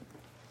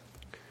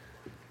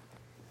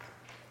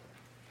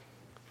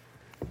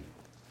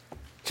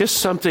Just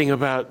something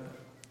about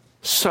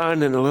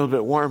sun and a little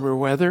bit warmer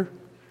weather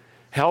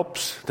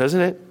helps,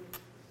 doesn't it?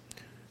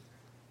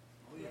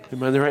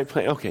 Am I in the right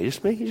place? Okay,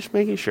 just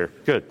making sure.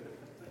 Good.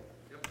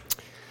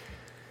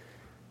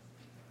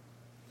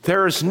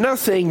 There is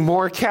nothing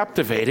more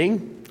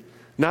captivating,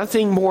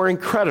 nothing more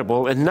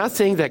incredible, and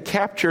nothing that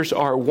captures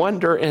our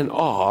wonder and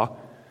awe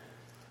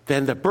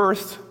than the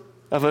birth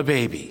of a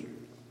baby.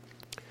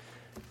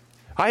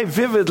 I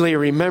vividly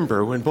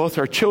remember when both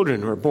our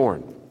children were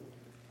born.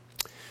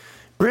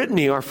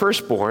 Brittany, our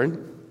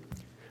firstborn,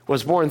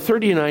 was born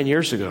 39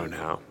 years ago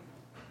now.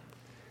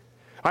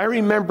 I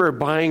remember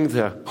buying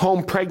the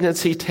home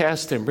pregnancy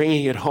test and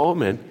bringing it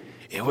home, and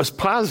it was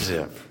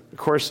positive. Of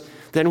course,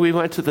 then we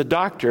went to the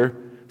doctor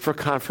for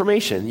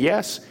confirmation.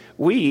 Yes,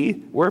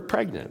 we were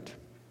pregnant.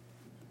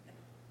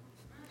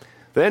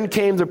 Then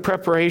came the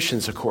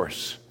preparations, of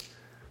course.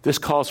 This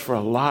calls for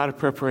a lot of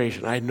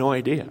preparation. I had no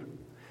idea.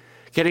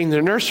 Getting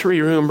the nursery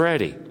room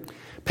ready.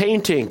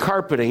 Painting,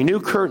 carpeting, new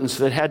curtains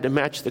that had to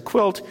match the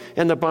quilt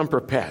and the bumper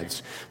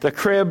pads, the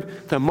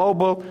crib, the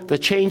mobile, the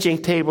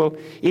changing table,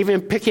 even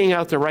picking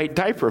out the right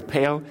diaper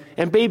pail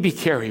and baby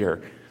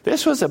carrier.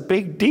 This was a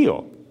big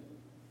deal.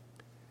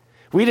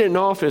 We didn't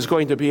know if it was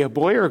going to be a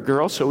boy or a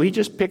girl, so we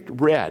just picked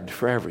red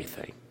for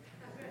everything.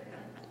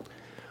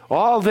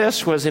 All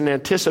this was in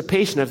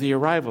anticipation of the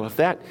arrival of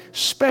that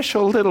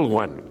special little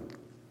one.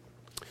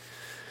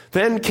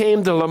 Then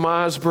came the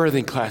Lamaze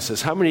birthing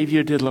classes. How many of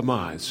you did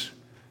Lamaze?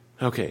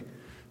 Okay.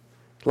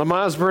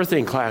 Lamaze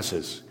birthing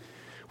classes.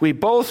 We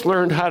both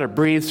learned how to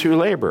breathe through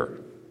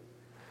labor.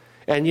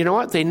 And you know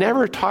what? They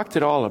never talked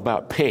at all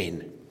about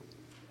pain.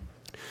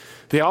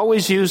 They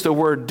always used the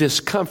word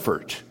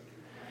discomfort,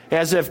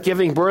 as if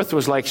giving birth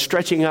was like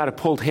stretching out a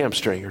pulled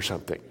hamstring or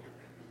something.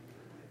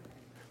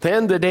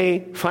 Then the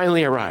day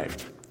finally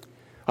arrived.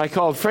 I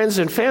called friends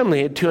and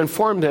family to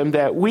inform them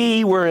that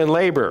we were in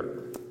labor.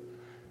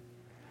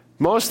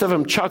 Most of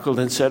them chuckled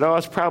and said, oh,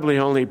 it's probably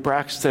only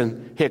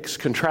Braxton Hicks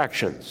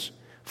contractions,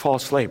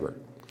 false labor.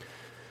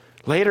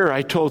 Later,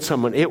 I told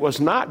someone it was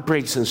not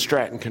Briggs and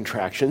Stratton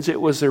contractions,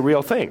 it was the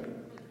real thing.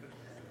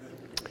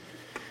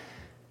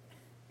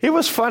 It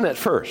was fun at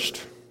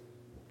first,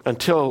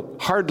 until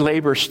hard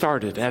labor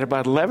started at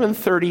about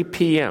 11:30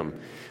 p.m.,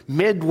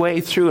 midway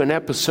through an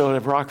episode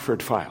of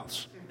Rockford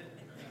Files.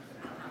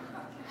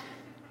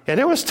 And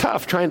it was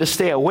tough trying to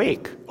stay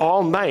awake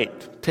all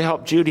night to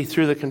help Judy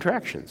through the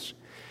contractions,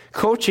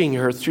 coaching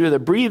her through the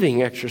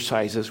breathing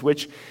exercises,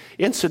 which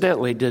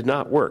incidentally did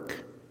not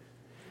work.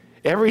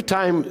 Every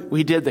time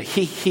we did the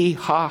he,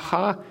 ha,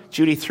 ha,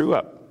 Judy threw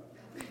up.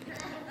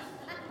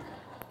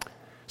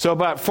 So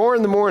about 4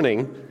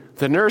 a.m,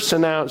 the nurse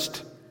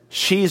announced,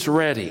 she's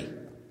ready.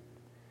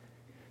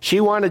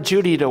 She wanted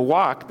Judy to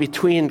walk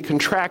between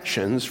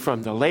contractions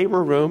from the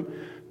labor room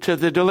to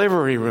the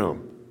delivery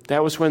room.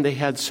 That was when they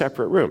had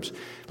separate rooms.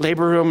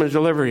 Labor room and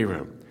delivery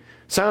room.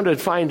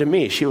 Sounded fine to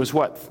me. She was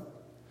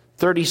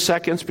 30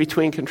 seconds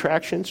between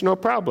contractions? No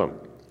problem.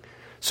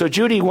 So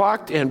Judy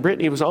walked, and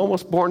Brittany was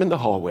almost born in the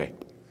hallway.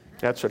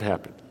 That's what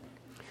happened.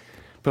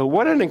 But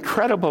what an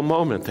incredible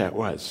moment that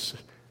was.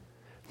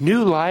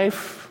 New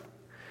life,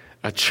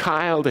 a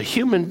child, a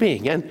human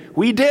being, and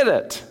we did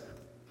it.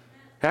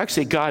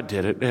 Actually, God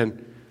did it,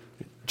 and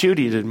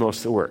Judy did most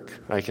of the work.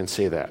 I can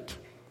say that.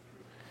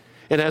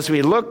 And as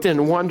we looked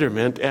in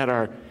wonderment at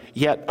our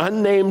yet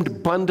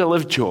unnamed bundle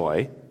of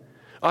joy,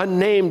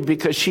 unnamed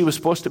because she was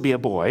supposed to be a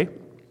boy,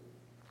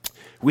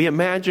 we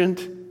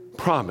imagined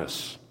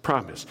promise.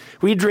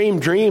 We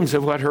dreamed dreams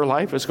of what her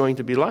life was going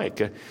to be like.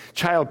 A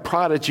child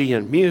prodigy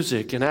in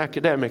music and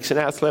academics and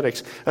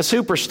athletics, a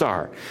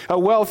superstar, a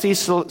wealthy,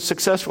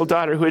 successful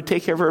daughter who would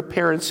take care of her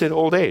parents in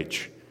old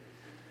age.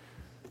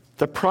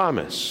 The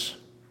promise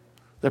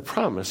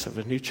of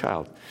a new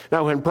child.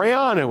 Now, when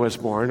Brianna was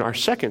born, our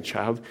second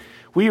child,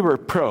 we were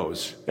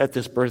pros at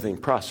this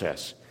birthing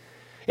process.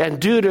 And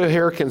due to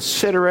her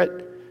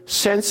considerate,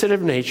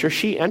 sensitive nature,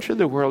 she entered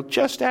the world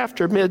just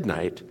after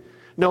midnight,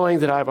 knowing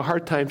that I have a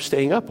hard time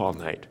staying up all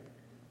night.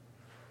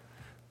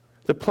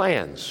 The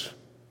plans,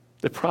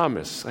 the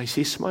promise, I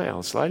see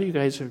smiles. A lot of you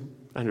guys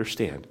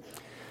understand.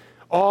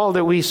 All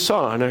that we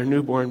saw in our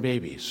newborn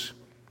babies.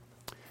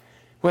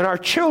 When our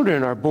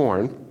children are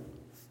born,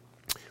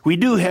 we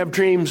do have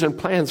dreams and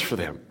plans for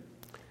them.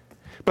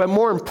 But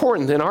more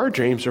important than our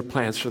dreams or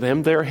plans for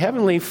them, their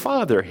Heavenly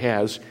Father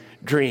has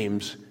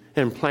dreams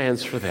and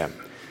plans for them.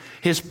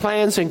 His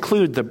plans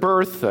include the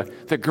birth,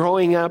 the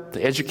growing up,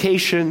 the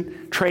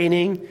education,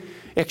 training,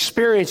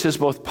 experiences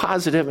both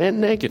positive and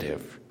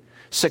negative,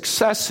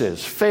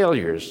 successes,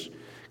 failures,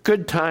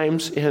 good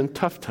times and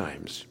tough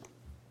times.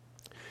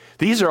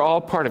 These are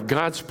all part of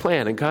God's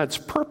plan and God's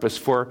purpose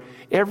for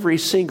every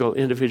single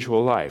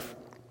individual life.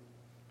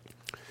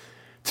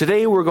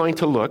 Today we're going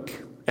to look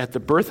at the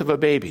birth of a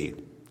baby,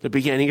 the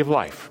beginning of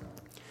life.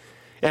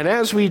 And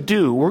as we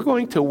do, we're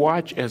going to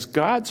watch as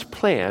God's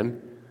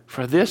plan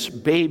for this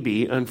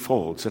baby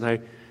unfolds. And I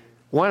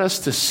want us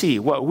to see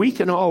what we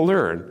can all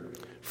learn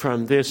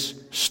from this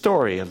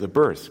story of the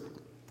birth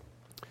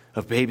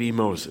of baby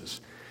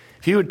Moses.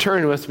 If you would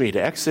turn with me to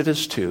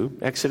Exodus 2,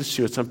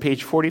 it's on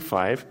page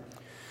 45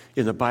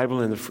 in the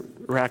Bible in the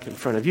rack in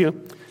front of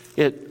you.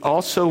 It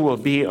also will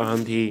be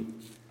on the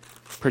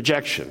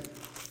projection.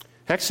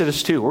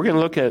 Exodus 2, we're going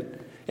to look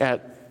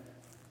at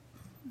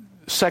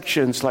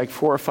sections like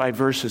 4 or 5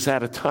 verses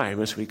at a time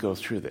as we go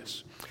through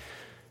this.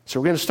 So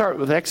we're going to start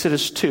with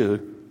Exodus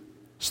 2,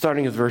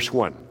 starting with verse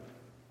 1.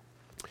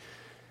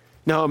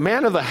 Now a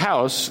man of the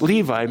house,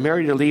 Levi,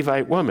 married a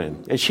Levite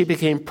woman, and she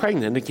became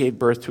pregnant and gave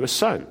birth to a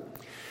son.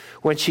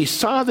 When she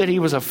saw that he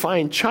was a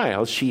fine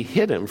child, she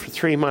hid him for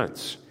 3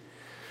 months.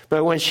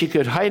 But when she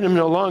could hide him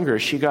no longer,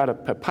 she got a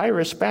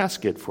papyrus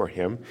basket for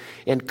him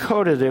and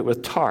coated it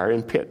with tar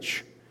and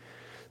pitch.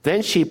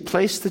 Then she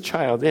placed the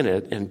child in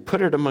it and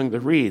put it among the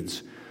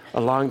reeds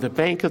along the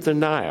bank of the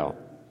Nile.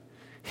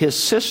 His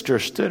sister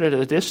stood at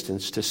a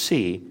distance to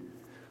see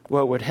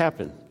what would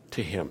happen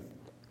to him.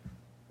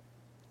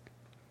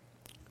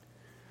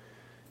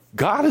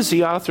 God is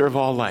the author of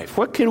all life.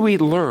 What can we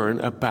learn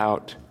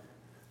about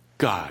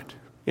God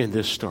in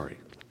this story?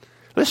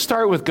 Let's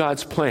start with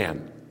God's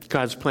plan.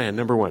 God's plan,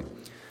 number 1.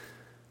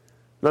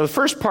 Now, the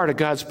first part of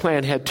God's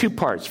plan had 2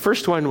 parts.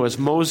 First one was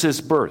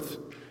Moses' birth,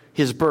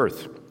 his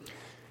birth.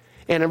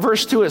 And in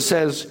verse 2 it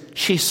says,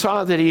 she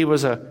saw that he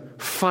was a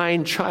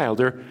fine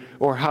child,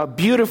 or how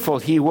beautiful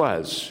he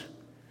was.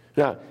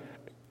 Now,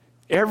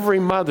 every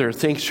mother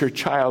thinks her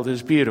child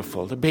is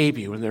beautiful, the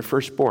baby, when they're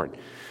first born.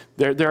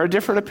 There are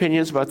different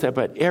opinions about that,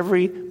 but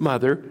every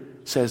mother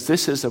says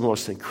this is the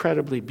most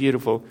incredibly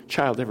beautiful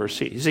child ever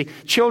seen. You see,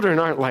 children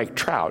aren't like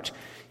trout.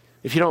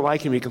 If you don't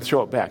like him, you can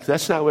throw it back.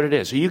 That's not what it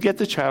is. So you get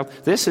the child.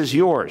 This is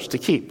yours to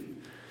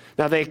keep.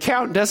 Now, the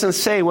account doesn't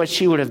say what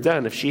she would have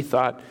done if she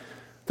thought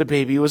the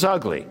baby was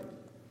ugly.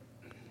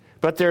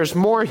 But there's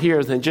more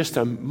here than just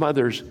a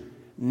mother's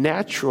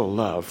natural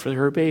love for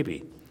her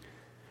baby.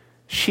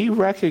 She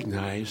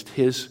recognized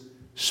his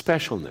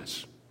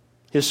specialness,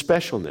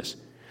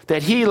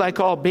 that he, like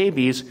all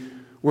babies,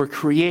 were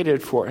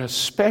created for a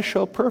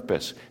special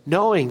purpose,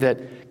 knowing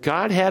that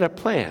God had a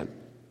plan.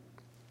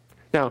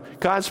 Now,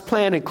 God's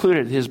plan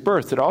included his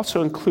birth. It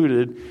also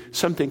included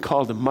something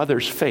called a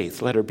mother's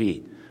faith, letter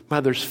B,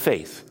 mother's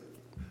faith.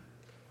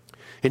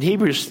 In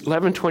Hebrews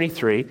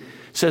 11:23,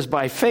 says,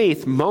 by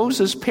faith,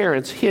 Moses'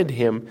 parents hid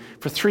him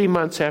for 3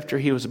 months after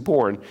he was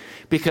born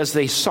because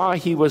they saw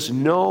he was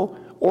no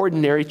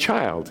ordinary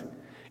child,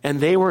 and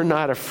they were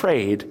not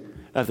afraid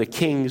of the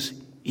king's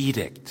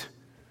edict.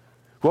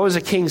 What was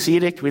the king's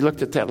edict? We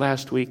looked at that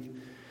last week.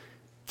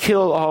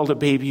 Kill all the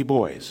baby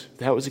boys.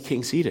 That was the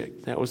king's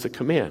edict. That was the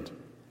command.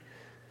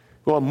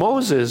 Well,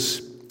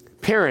 Moses'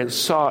 parents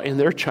saw in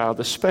their child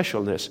a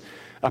specialness,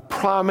 a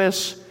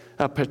promise,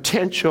 a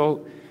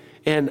potential,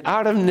 and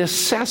out of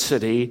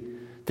necessity,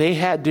 they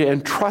had to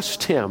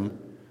entrust him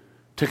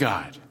to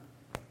God.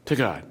 To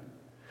God.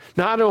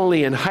 Not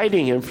only in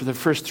hiding him for the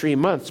first 3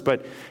 months,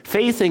 but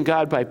faith in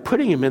God by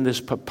putting him in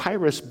this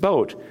papyrus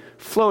boat,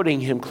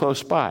 floating him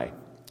close by.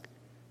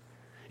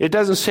 It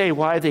doesn't say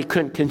why they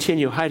couldn't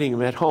continue hiding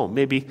him at home.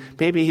 Maybe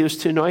he was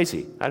too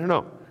noisy. I don't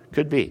know.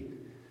 Could be.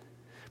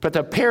 But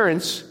the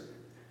parents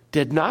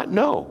did not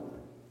know.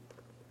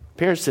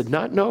 Parents did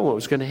not know what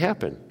was going to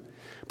happen.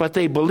 But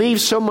they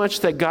believed so much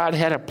that God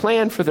had a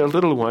plan for their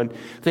little one.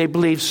 They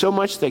believed so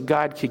much that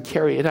God could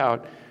carry it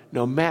out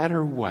no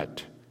matter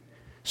what.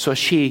 So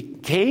she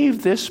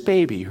gave this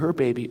baby, her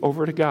baby,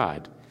 over to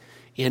God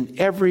in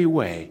every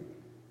way,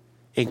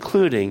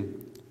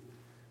 including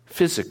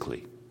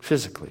physically.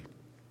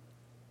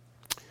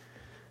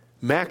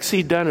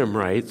 Maxie Dunham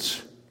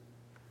writes,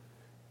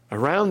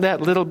 around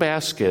that little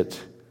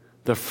basket,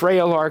 the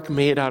frail ark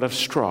made out of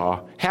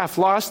straw, half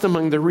lost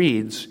among the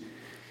reeds,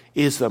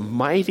 is the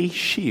mighty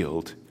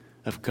shield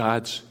of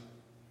God's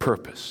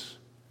purpose.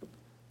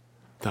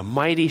 The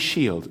mighty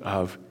shield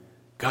of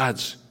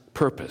God's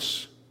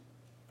purpose.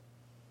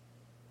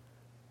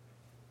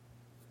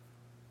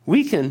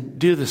 We can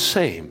do the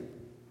same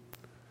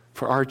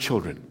for our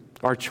children,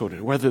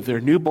 whether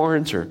they're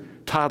newborns or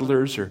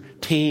toddlers or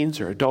teens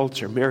or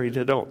adults or married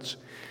adults.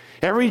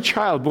 Every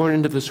child born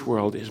into this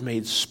world is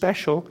made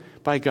special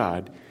by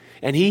God,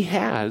 and He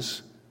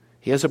has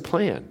a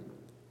plan.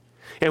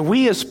 And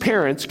we as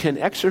parents can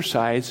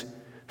exercise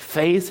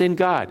faith in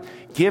God.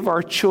 Give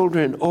our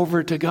children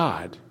over to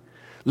God.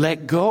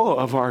 Let go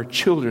of our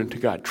children to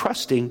God,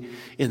 trusting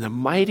in the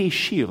mighty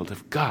shield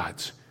of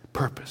God's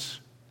purpose.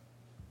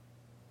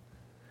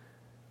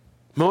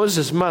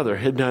 Moses' mother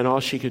had done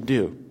all she could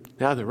do.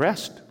 Now the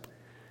rest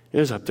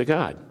is up to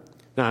God.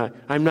 Now,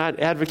 I'm not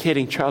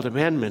advocating child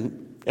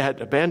abandonment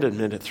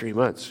at 3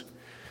 months.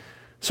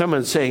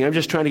 Someone's saying, I'm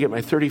just trying to get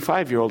my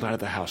 35-year-old out of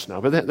the house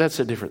now, but that's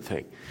a different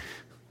thing.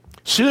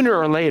 Sooner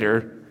or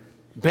later,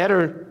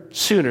 better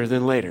sooner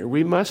than later,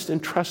 we must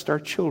entrust our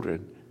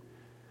children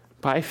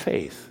by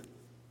faith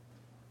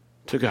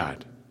to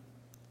God.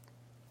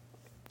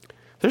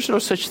 There's no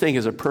such thing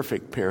as a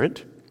perfect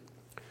parent.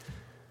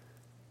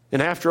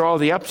 And after all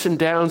the ups and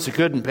downs, the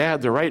good and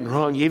bad, the right and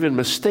wrong, even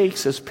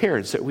mistakes as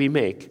parents that we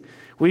make,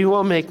 we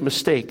will make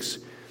mistakes.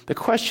 The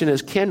question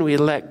is, can we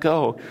let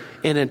go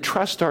and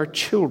entrust our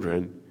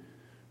children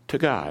to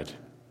God.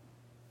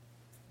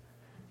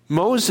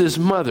 Moses'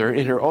 mother,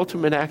 in her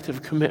ultimate act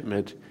of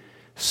commitment,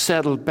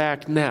 settled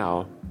back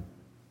now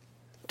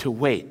to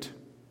wait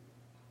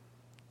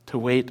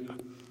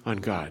on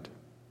God.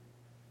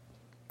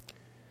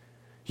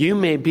 You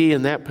may be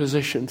in that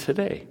position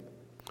today.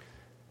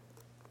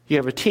 You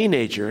have a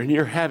teenager and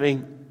you're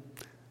having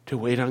to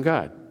wait on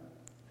God.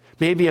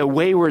 Maybe a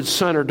wayward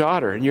son or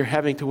daughter and you're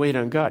having to wait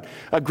on God.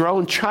 A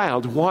grown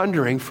child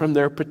wandering from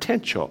their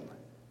potential.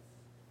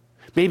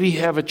 Maybe you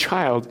have a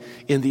child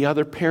in the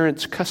other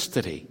parent's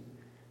custody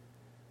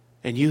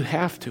and you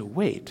have to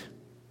wait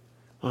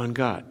on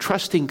God,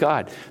 trusting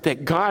God,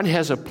 that God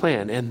has a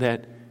plan and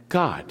that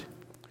God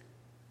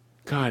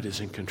is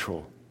in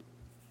control.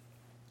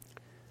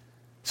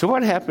 So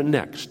what happened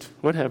next?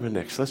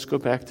 Let's go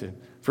back to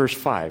verse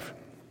 5.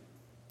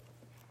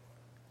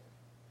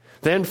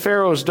 Then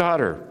Pharaoh's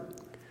daughter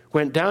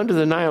went down to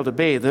the Nile to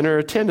bathe, and her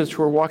attendants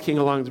were walking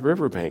along the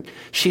riverbank.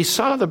 She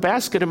saw the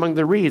basket among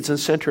the reeds and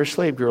sent her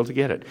slave girl to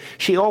get it.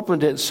 She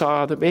opened it and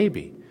saw the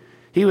baby.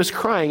 He was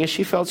crying, and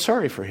she felt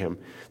sorry for him.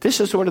 "This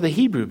is one of the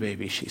Hebrew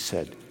babies," she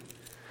said.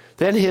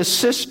 Then his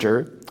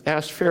sister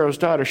asked Pharaoh's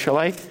daughter, "Shall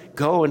I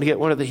go and get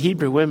one of the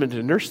Hebrew women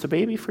to nurse the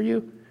baby for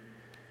you?"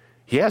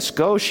 "Yes,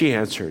 go," she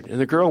answered. And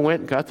the girl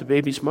went and got the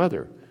baby's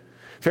mother.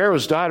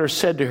 Pharaoh's daughter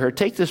said to her,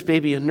 "Take this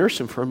baby and nurse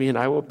him for me, and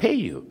I will pay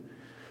you."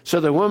 So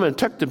the woman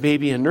took the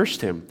baby and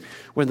nursed him.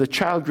 When the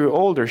child grew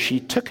older, she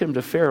took him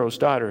to Pharaoh's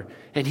daughter,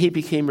 and he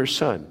became her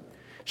son.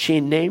 She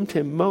named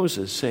him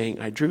Moses,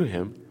 saying, "I drew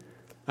him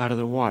out of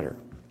the water."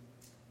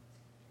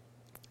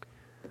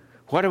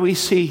 What do we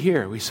see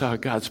here? We saw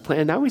God's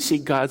plan. Now we see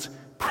God's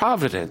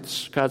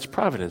providence. God's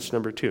providence,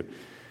 number 2.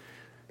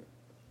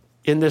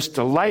 In this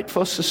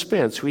delightful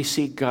suspense, we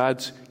see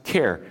God's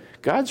care.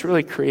 God's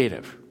really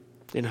creative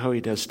in how he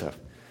does stuff.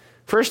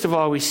 First of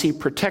all, we see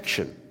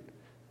protection.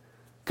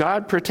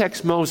 God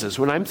protects Moses.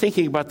 When I'm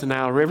thinking about the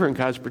Nile River and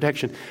God's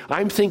protection,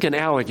 I'm thinking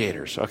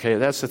alligators. Okay,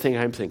 that's the thing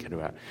I'm thinking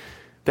about.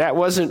 That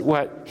wasn't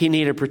what he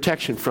needed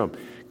protection from.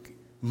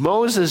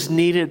 Moses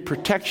needed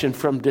protection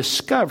from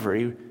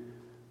discovery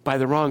by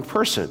the wrong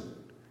person,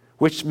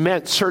 which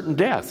meant certain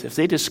death. If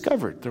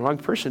the wrong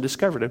person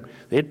discovered him,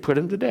 they'd put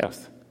him to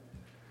death.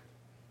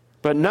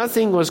 But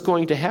nothing was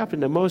going to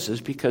happen to Moses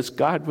because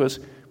God was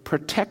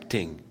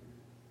protecting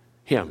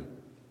him.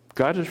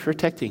 God was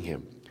protecting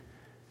him.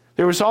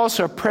 There was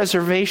also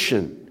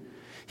preservation.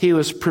 He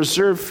was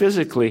preserved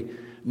physically,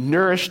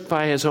 nourished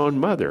by his own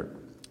mother.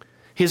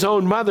 His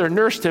own mother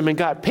nursed him and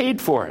got paid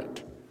for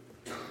it.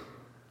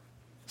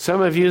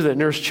 Some of you that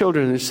nurse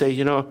children say,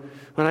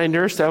 when I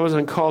nursed, I was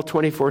on call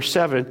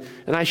 24/7,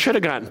 and I should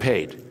have gotten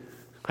paid.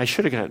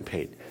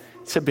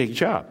 It's a big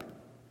job.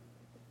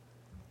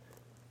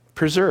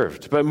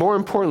 Preserved. But more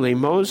importantly,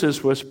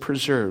 Moses was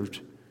preserved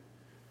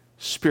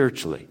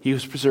spiritually. He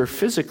was preserved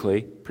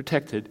physically,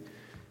 protected,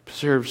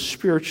 preserved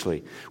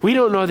spiritually. We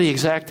don't know the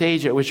exact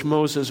age at which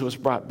Moses was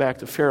brought back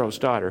to Pharaoh's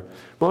daughter.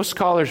 Most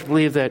scholars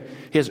believe that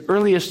his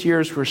earliest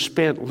years were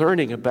spent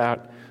learning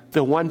about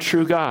the one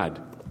true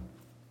God.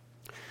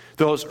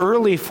 Those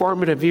early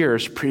formative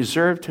years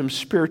preserved him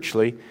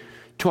spiritually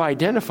to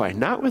identify,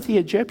 not with the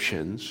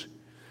Egyptians,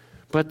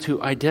 but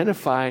to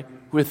identify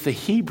with the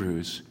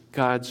Hebrews,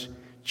 God's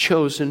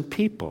chosen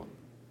people.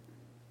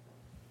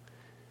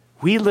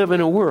 We live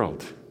in a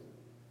world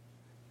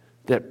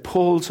that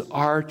pulls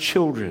our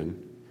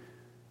children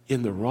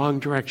in the wrong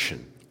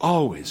direction,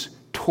 always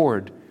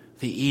toward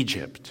the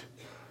Egypt.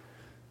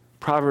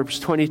 Proverbs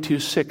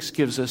 22:6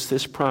 gives us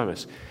this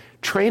promise.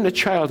 Train a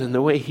child in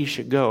the way he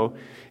should go,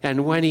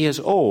 and when he is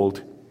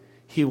old,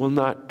 he will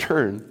not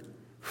turn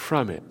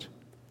from it.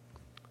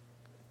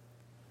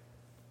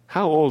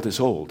 How old is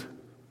old?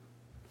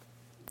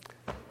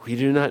 We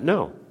do not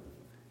know.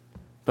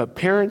 But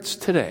parents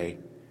today,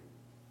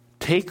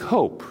 take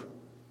hope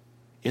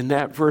in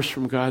that verse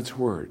from God's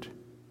word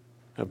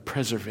of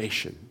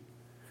preservation.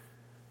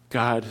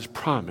 God has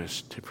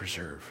promised to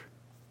preserve.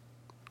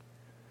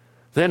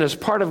 Then, as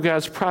part of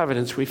God's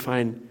providence, we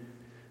find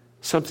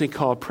something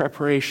called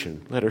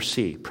preparation. Letter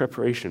C,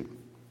 preparation.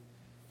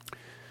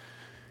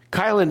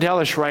 Kyle and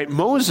Delish write,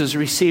 Moses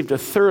received a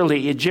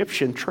thoroughly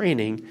Egyptian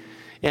training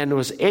and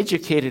was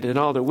educated in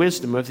all the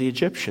wisdom of the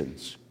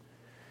Egyptians.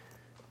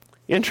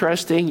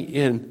 Interesting,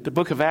 in the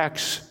book of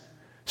Acts,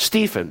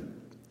 Stephen,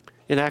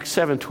 in Acts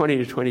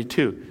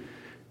 7:20-22,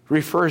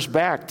 refers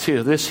back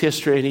to this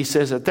history, and he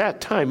says, at that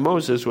time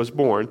Moses was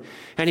born,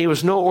 and he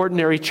was no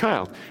ordinary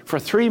child. For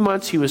 3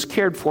 months he was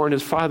cared for in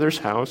his father's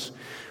house.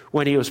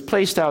 When he was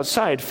placed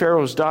outside,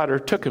 Pharaoh's daughter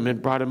took him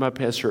and brought him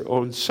up as her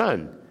own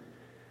son.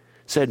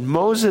 Said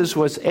Moses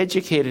was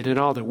educated in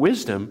all the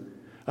wisdom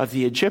of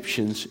the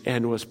Egyptians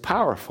and was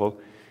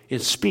powerful in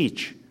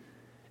speech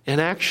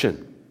and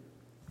action.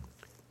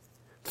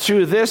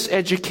 Through this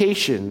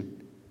education,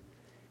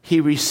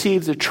 he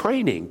received the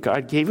training.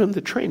 God gave him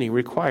the training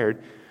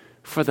required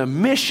for the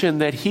mission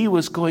that he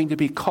was going to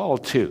be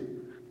called to.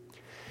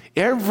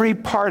 Every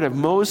part of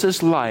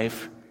Moses'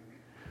 life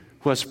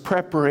was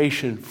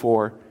preparation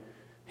for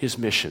his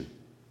mission.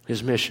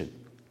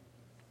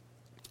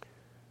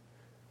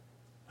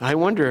 I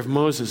wonder if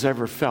Moses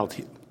ever felt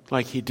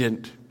like he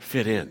didn't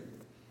fit in.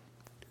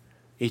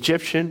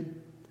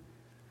 Egyptian,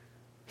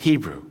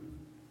 Hebrew.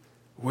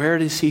 Where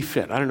does he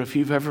fit? I don't know if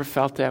you've ever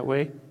felt that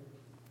way.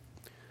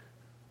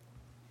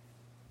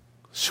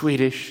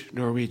 Swedish,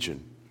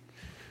 Norwegian.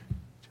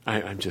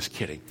 I'm just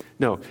kidding.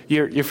 No,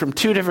 you're from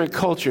two different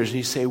cultures, and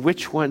you say,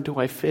 which one do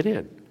I fit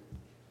in?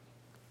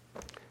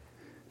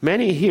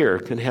 Many here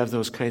can have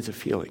those kinds of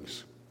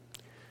feelings.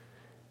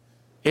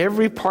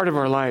 Every part of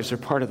our lives are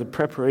part of the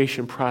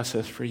preparation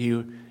process for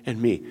you and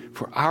me,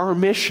 for our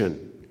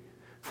mission,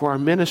 for our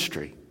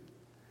ministry.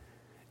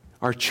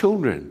 Our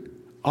children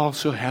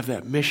also have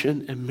that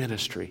mission and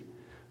ministry.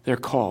 They're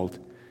called.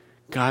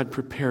 God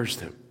prepares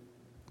them.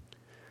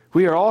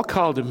 We are all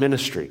called to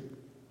ministry.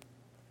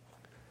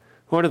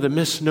 One of the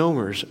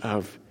misnomers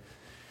of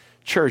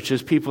church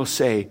is people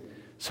say,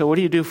 so what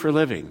do you do for a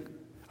living?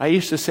 I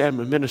used to say I'm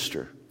a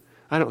minister.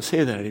 I don't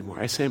say that anymore.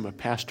 I say I'm a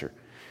pastor.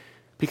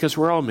 Because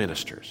we're all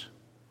ministers.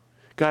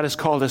 God has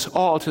called us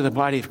all to the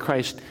body of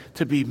Christ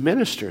to be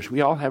ministers.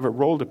 We all have a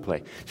role to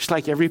play. Just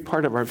like every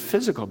part of our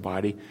physical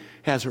body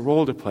has a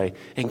role to play.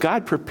 And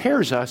God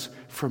prepares us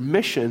for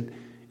mission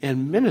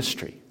and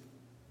ministry.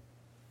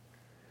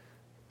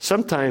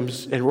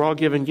 Sometimes, and we're all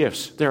given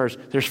gifts, there's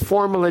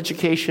formal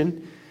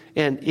education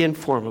and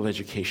informal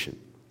education.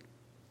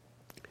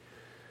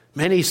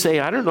 Many say,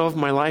 I don't know if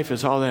my life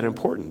is all that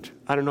important.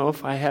 I don't know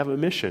if I have a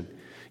mission.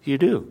 You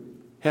do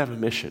have a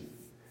mission.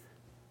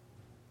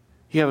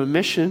 You have a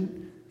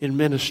mission in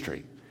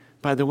ministry.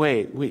 By the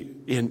way,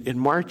 in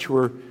March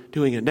we're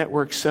doing a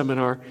network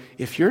seminar.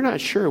 If you're not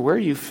sure where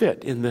you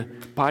fit in the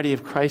body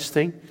of Christ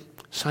thing,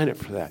 sign up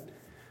for that.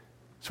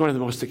 It's one of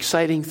the most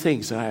exciting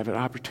things that I have an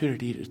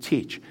opportunity to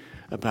teach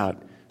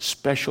about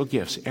special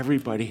gifts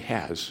everybody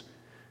has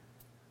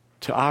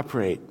to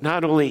operate,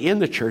 not only in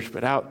the church,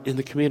 but out in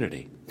the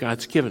community.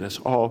 God's given us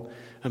all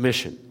a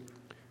mission.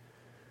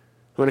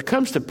 When it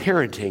comes to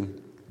parenting,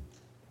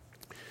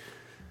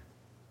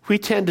 we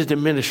tend to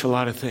diminish a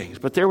lot of things.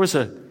 But there was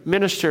a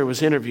minister who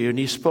was interviewed, and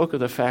he spoke of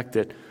the fact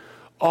that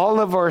all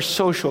of our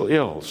social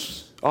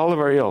ills,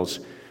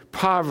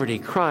 poverty,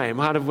 crime,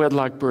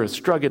 out-of-wedlock births,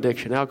 drug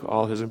addiction,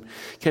 alcoholism,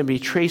 can be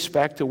traced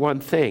back to one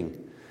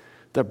thing,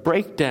 the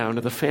breakdown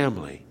of the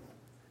family.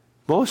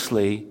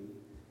 Mostly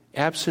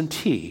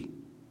absentee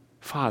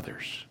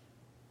fathers.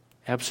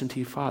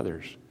 Absentee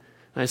fathers.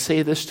 And I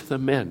say this to the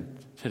men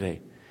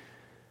today.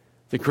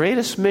 The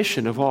greatest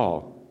mission of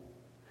all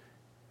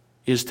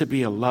is to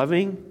be a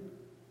loving,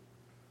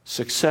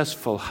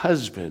 successful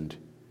husband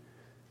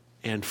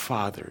and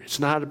father. It's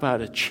not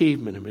about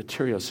achievement and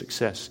material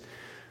success.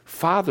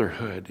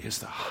 Fatherhood is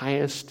the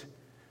highest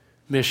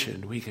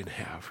mission we can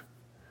have.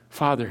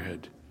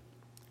 Fatherhood.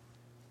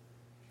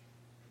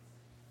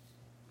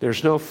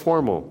 There's no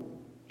formal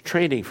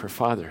training for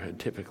fatherhood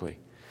typically.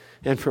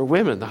 And for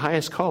women, the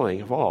highest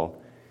calling of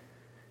all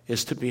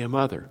is to be a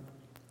mother.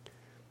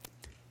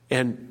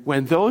 And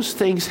when those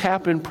things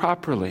happen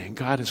properly, and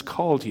God has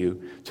called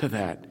you to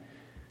that,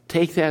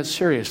 take that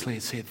seriously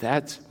and say,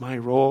 that's my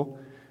role.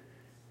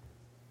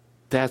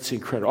 That's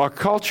incredible. Our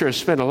culture has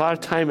spent a lot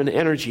of time and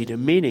energy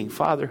demeaning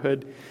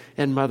fatherhood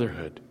and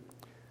motherhood.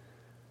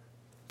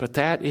 But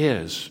that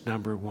is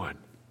number one.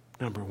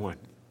 Number one.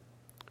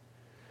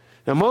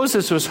 Now,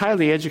 Moses was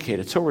highly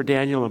educated. So were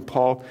Daniel and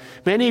Paul.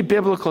 Many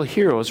biblical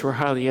heroes were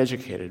highly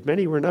educated.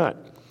 Many were not.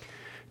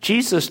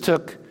 Jesus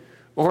took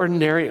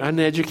ordinary,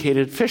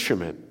 uneducated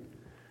fishermen.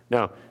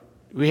 Now,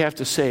 we have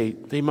to say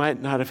they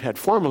might not have had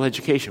formal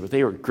education, but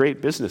they were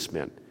great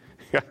businessmen.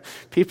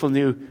 People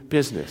knew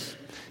business.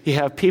 You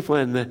have people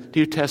in the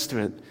New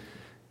Testament,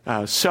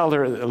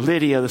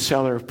 Lydia, the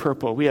seller of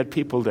purple. We had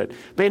people that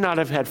may not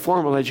have had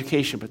formal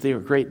education, but they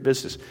were great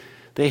business.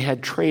 They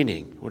had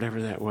training,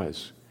 whatever that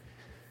was.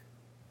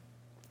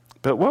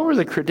 But what were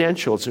the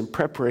credentials in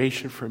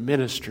preparation for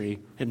ministry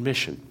and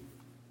mission?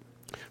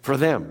 For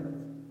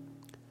them,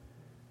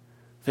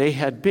 they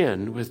had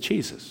been with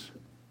Jesus.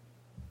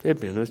 They had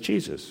been with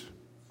Jesus.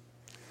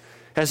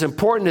 As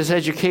important as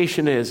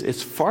education is,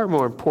 it's far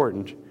more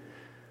important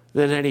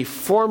than any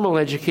formal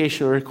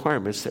educational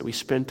requirements that we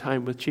spend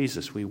time with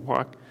Jesus. We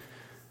walk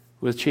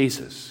with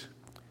Jesus.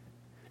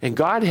 And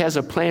God has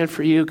a plan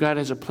for you. God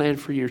has a plan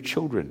for your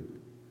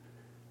children.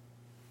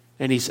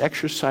 And He's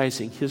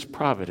exercising His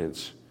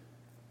providence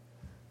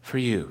for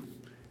you.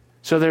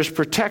 So there's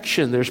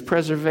protection, there's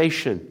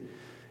preservation,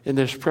 and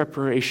there's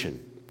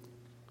preparation.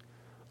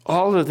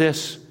 All of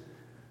this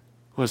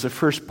was the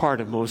first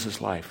part of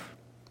Moses' life.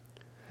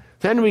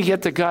 Then we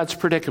get to God's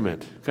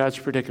predicament. God's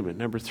predicament,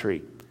 number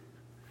 3.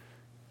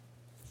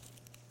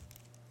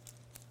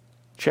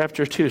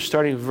 Chapter 2,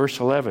 starting with verse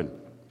 11.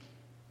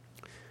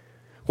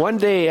 One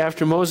day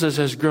after Moses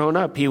has grown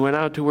up, he went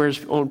out to where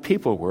his own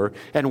people were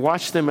and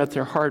watched them at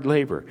their hard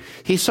labor.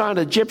 He saw an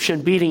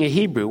Egyptian beating a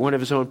Hebrew, one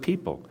of his own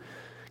people.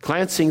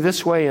 Glancing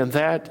this way and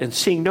that and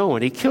seeing no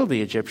one, he killed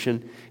the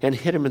Egyptian and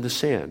hid him in the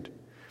sand.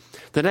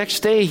 The next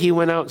day he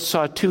went out and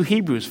saw 2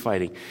 Hebrews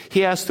fighting.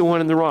 He asked the one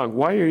in the wrong,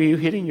 "Why are you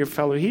hitting your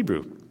fellow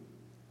Hebrew?"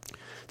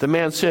 The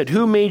man said,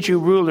 "Who made you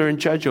ruler and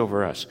judge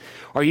over us?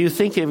 Are you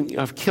thinking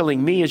of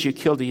killing me as you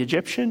killed the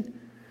Egyptian?"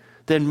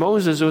 Then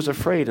Moses was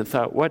afraid and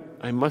thought, what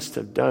I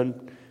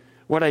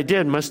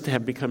did must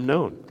have become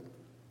known.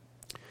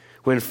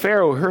 When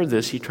Pharaoh heard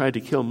this, he tried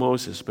to kill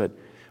Moses, but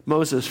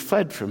Moses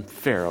fled from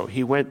Pharaoh.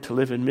 He went to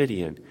live in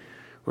Midian,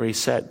 where he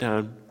sat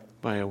down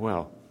by a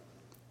well.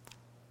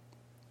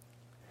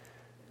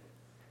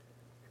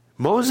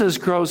 Moses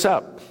grows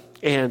up,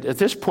 and at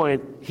this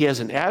point, he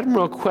has an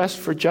admirable quest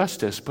for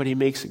justice, but he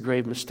makes a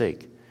grave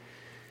mistake.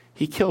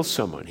 He kills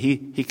someone.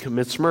 He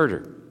commits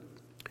murder.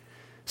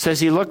 Says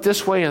he looked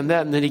this way and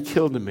that, and then he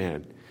killed the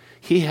man.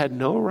 He had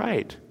no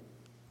right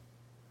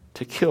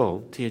to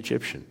kill the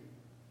Egyptian.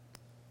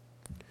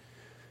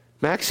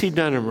 Maxie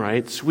Dunham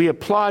writes, "We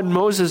applaud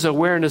Moses'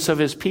 awareness of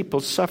his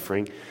people's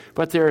suffering,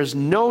 but there is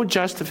no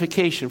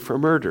justification for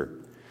murder.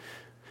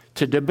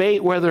 To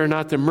debate whether or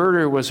not the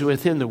murder was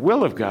within the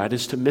will of God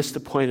is to miss the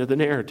point of the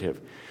narrative.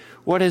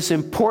 What is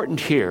important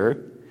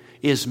here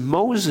is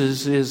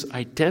Moses'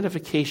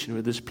 identification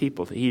with his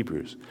people, the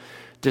Hebrews,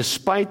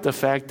 despite the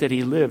fact that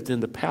he lived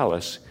in the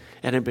palace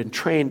and had been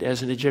trained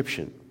as an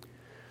Egyptian.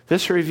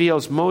 This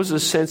reveals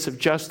Moses' sense of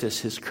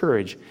justice, his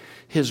courage,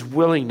 his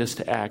willingness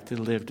to act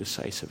and live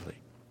decisively."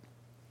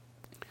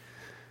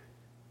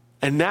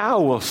 And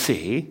now we'll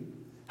see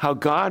how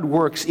God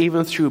works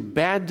even through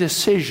bad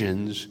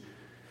decisions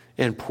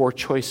and poor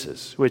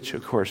choices, which,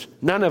 of course,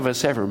 none of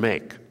us ever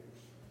make.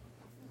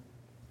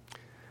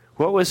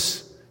 What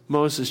was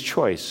Moses'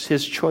 choice?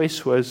 His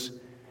choice was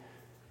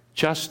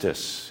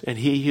justice, and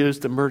he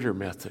used the murder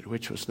method,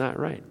 which was not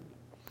right.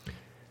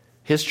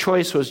 His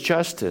choice was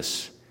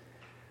justice,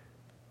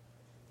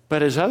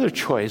 but his other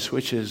choice,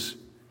 which is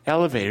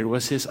elevated,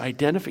 was his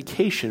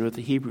identification with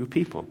the Hebrew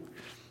people.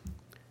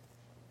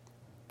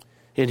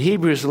 In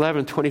Hebrews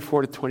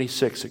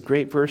 11:24-26, a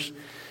great verse,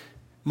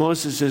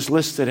 Moses is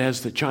listed as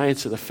the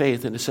giants of the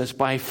faith, and it says,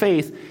 "By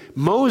faith,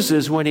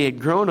 Moses, when he had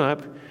grown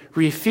up,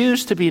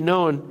 refused to be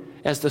known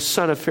as the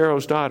son of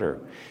Pharaoh's daughter.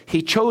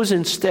 He chose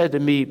instead to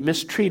be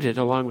mistreated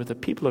along with the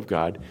people of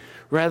God,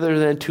 rather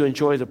than to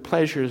enjoy the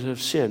pleasures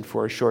of sin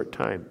for a short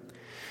time.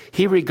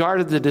 He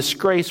regarded the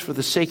disgrace for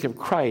the sake of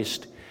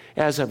Christ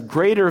as of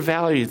greater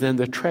value than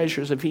the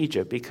treasures of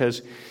Egypt,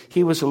 because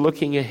he was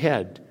looking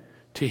ahead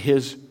to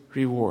his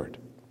reward."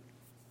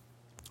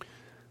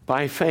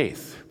 By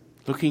faith,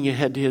 looking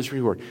ahead to his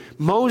reward.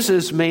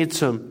 Moses made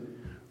some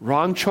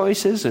wrong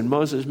choices, and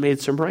Moses made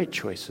some right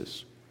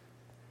choices.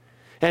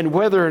 And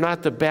whether or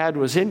not the bad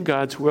was in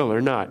God's will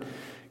or not,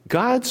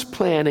 God's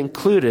plan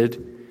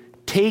included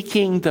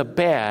taking the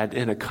bad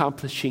and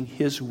accomplishing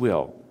his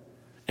will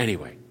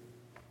anyway.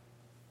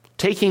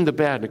 Taking the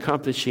bad and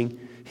accomplishing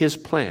his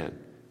plan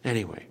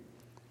anyway.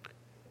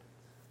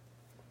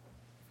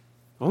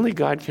 Only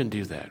God can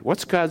do that.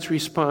 What's God's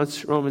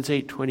response? Romans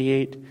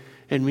 8:28.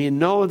 "And we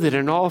know that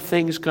in all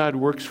things God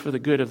works for the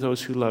good of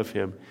those who love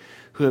him,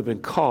 who have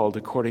been called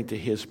according to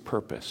his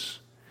purpose."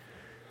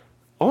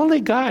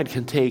 Only God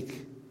can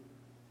take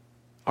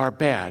our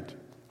bad,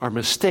 our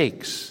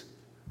mistakes,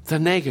 the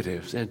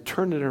negatives, and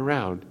turn it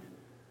around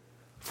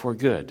for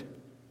good.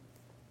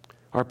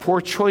 Our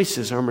poor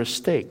choices, our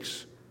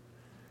mistakes.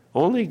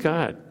 Only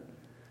God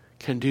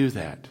can do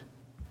that.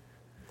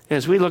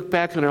 As we look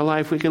back on our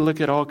life, we can look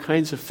at all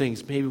kinds of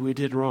things maybe we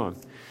did wrong.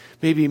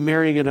 Maybe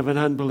marrying of an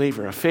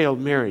unbeliever, a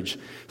failed marriage,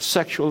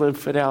 sexual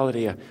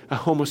infidelity, a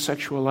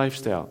homosexual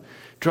lifestyle,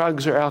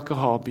 drugs or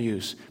alcohol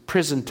abuse,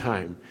 prison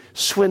time,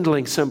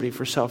 swindling somebody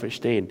for selfish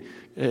gain.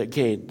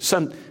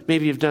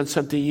 Maybe you've done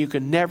something you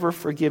can never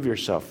forgive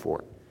yourself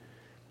for.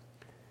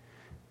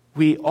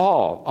 We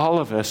all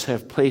of us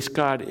have placed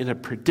God in a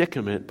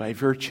predicament by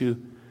virtue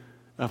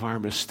of our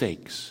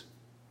mistakes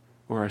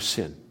or our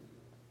sin.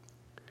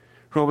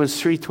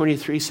 Romans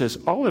 3:23 says,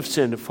 "All have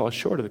sinned and fall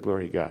short of the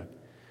glory of God."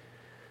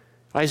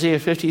 Isaiah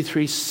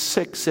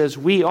 53:6 says,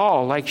 "We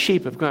all, like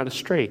sheep, have gone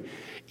astray.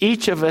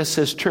 Each of us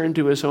has turned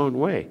to his own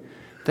way."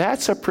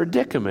 That's a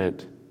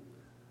predicament.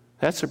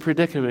 That's a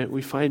predicament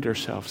we find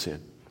ourselves in.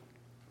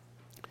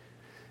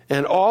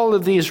 And all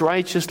of these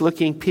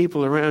righteous-looking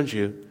people around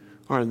you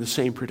are in the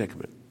same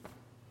predicament.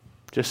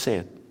 Just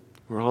saying.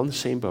 We're all in the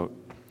same boat.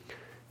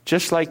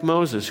 Just like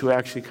Moses, who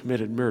actually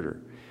committed murder.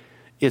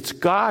 It's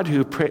God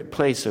who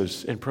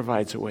places and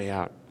provides a way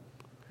out.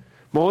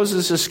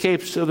 Moses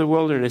escapes to the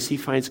wilderness. He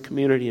finds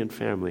community and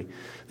family.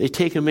 They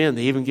take him in.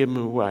 They even give him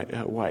a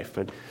wife.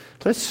 But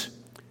let's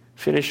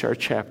finish our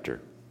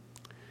chapter.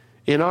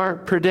 In our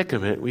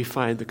predicament, we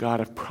find the God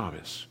of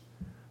promise.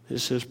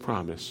 This is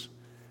promise.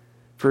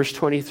 Verse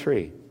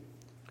 23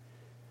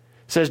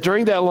 says,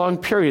 "During that long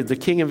period, the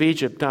king of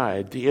Egypt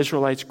died. The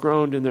Israelites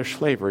groaned in their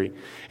slavery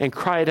and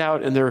cried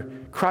out, and their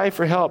cry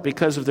for help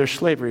because of their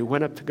slavery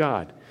went up to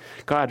God.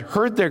 God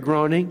heard their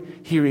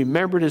groaning. He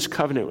remembered his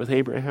covenant with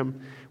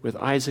Abraham, with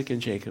Isaac and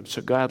Jacob.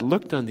 So God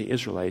looked on the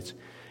Israelites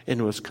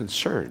and was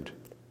concerned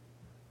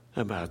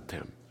about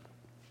them."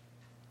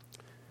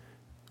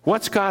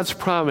 What's God's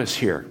promise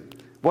here?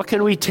 What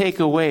can we take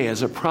away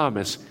as a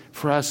promise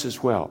for us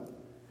as well?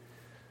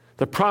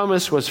 The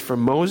promise was for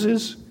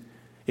Moses,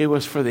 It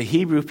was for the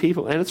Hebrew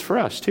people, and it's for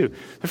us too.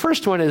 The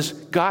first one is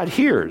God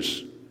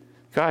hears.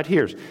 God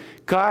hears.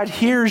 God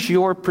hears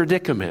your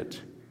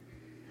predicament.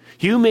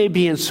 You may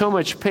be in so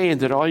much pain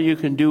that all you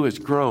can do is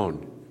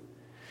groan.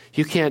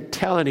 You can't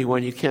tell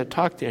anyone. You can't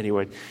talk to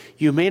anyone.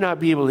 You may not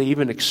be able to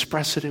even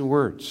express it in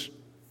words.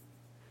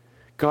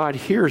 God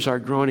hears our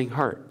groaning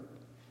heart.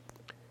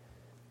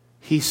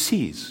 He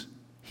sees.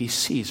 He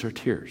sees our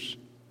tears.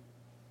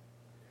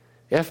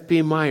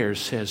 F.B. Myers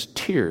says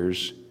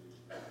tears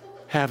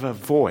have a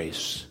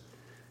voice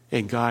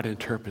and God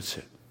interprets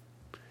it.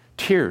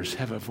 Tears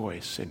have a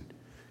voice and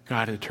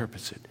God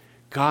interprets it.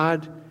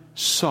 God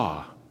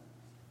saw.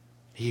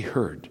 He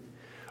heard.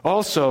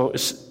 Also,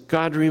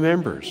 God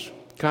remembers.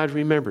 God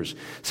remembers.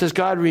 It says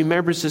God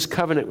remembers his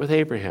covenant with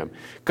Abraham.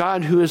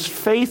 God who is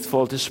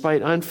faithful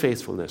despite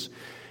unfaithfulness.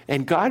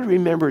 And God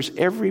remembers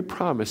every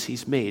promise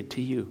he's made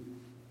to you.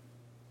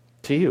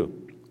 To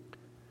you.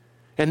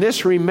 And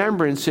this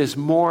remembrance is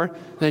more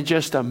than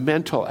just a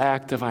mental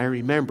act of I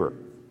remember.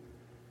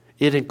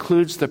 It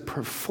includes the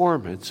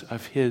performance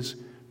of his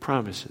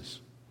promises.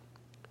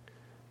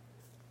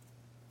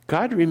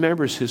 God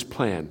remembers his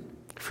plan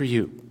for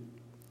you,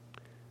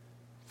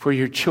 for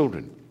your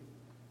children.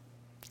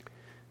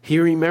 He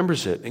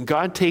remembers it. And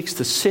God takes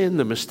the sin,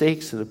 the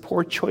mistakes, and the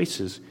poor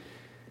choices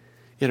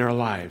in our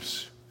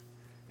lives.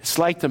 It's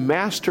like the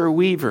master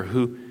weaver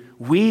who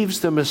weaves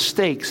the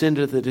mistakes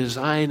into the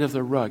design of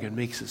the rug and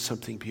makes it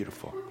something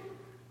beautiful.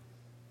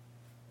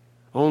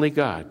 Only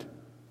God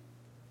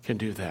can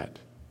do that.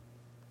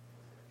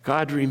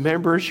 God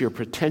remembers your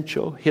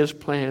potential, his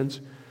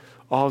plans,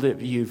 all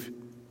that you've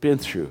been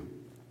through.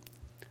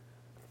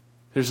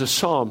 There's a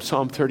psalm,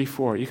 Psalm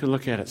 34. You can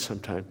look at it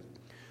sometime.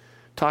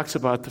 Talks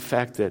about the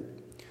fact that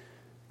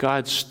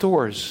God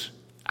stores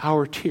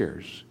our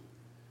tears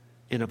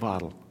in a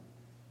bottle.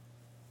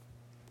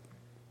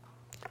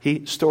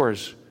 He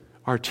stores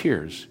our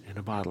tears in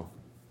a bottle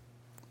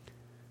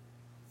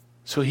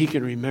so he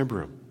can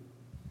remember them.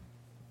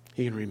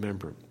 He can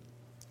remember them.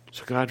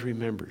 So God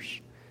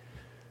remembers.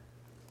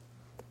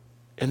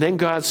 And then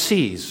God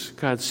sees.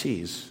 God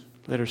sees.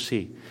 Letter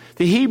C.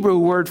 The Hebrew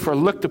word for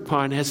looked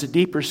upon has a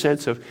deeper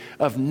sense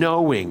of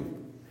knowing.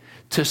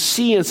 To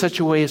see in such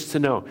a way as to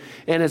know.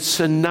 And it's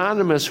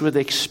synonymous with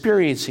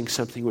experiencing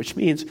something, which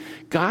means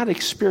God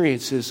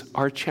experiences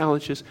our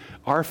challenges,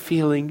 our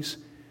feelings,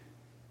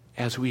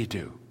 as we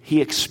do. He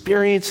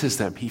experiences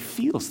them. He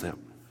feels them.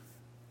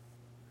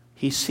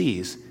 He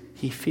sees.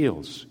 He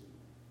feels.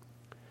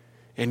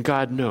 And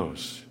God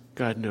knows.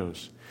 God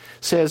knows.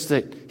 Says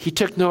that he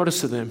took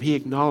notice of them. He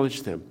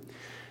acknowledged them.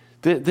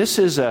 This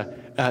is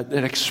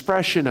an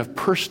expression of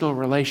personal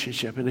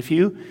relationship. And if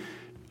you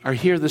are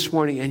here this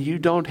morning and you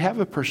don't have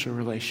a personal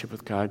relationship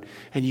with God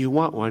and you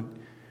want one,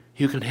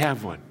 you can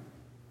have one.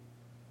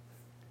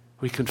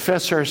 We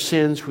confess our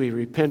sins. We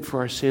repent for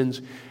our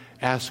sins.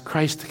 Ask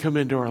Christ to come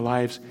into our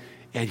lives.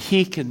 And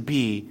he can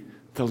be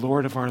the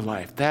Lord of our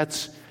life.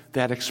 That's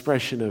that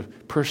expression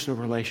of personal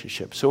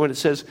relationship. So when it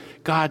says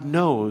God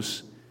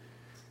knows,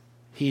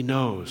 he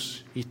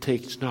knows. He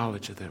takes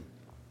knowledge of them.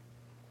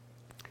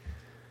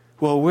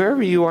 Well,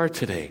 wherever you are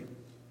today,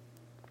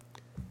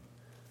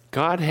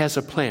 God has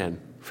a plan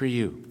for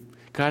you.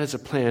 God has a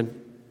plan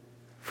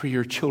for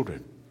your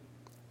children.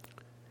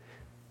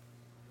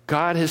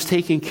 God has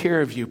taken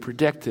care of you,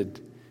 protected,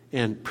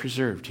 and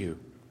preserved you.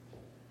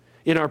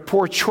 In our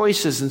poor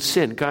choices and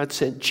sin, God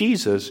sent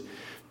Jesus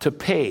to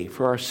pay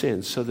for our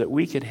sins so that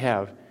we could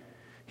have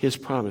his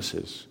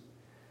promises.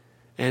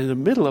 And in the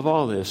middle of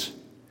all this,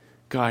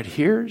 God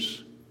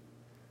hears,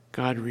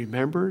 God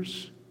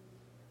remembers,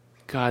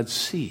 God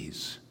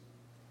sees,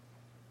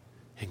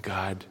 and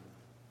God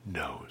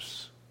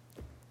knows.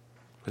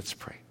 Let's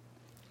pray.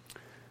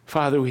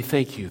 Father, we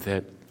thank you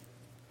that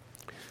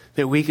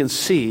we can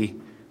see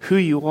who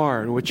you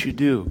are and what you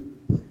do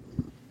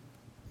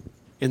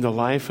in the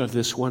life of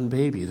this one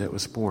baby that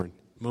was born,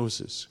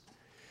 Moses.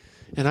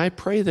 And I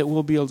pray that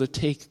we'll be able to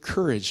take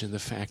courage in the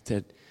fact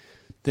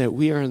that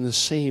we are in the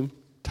same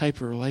type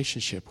of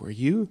relationship where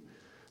you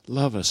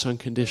love us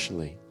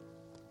unconditionally.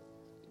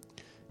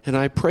 And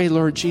I pray,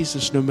 Lord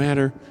Jesus, no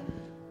matter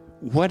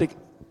what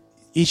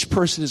each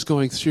person is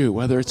going through,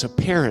 whether it's a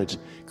parent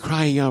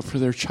crying out for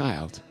their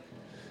child,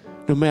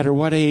 no matter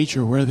what age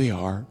or where they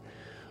are,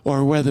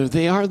 or whether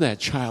they are that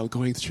child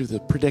going through the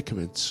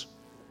predicaments,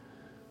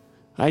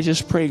 I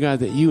just pray, God,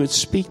 that you would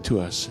speak to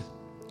us,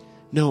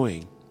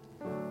 knowing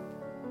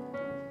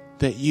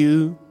that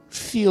you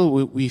feel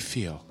what we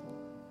feel,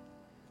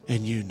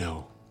 and you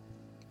know.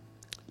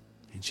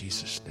 In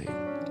Jesus' name.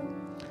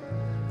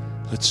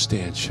 Let's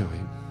stand, shall we?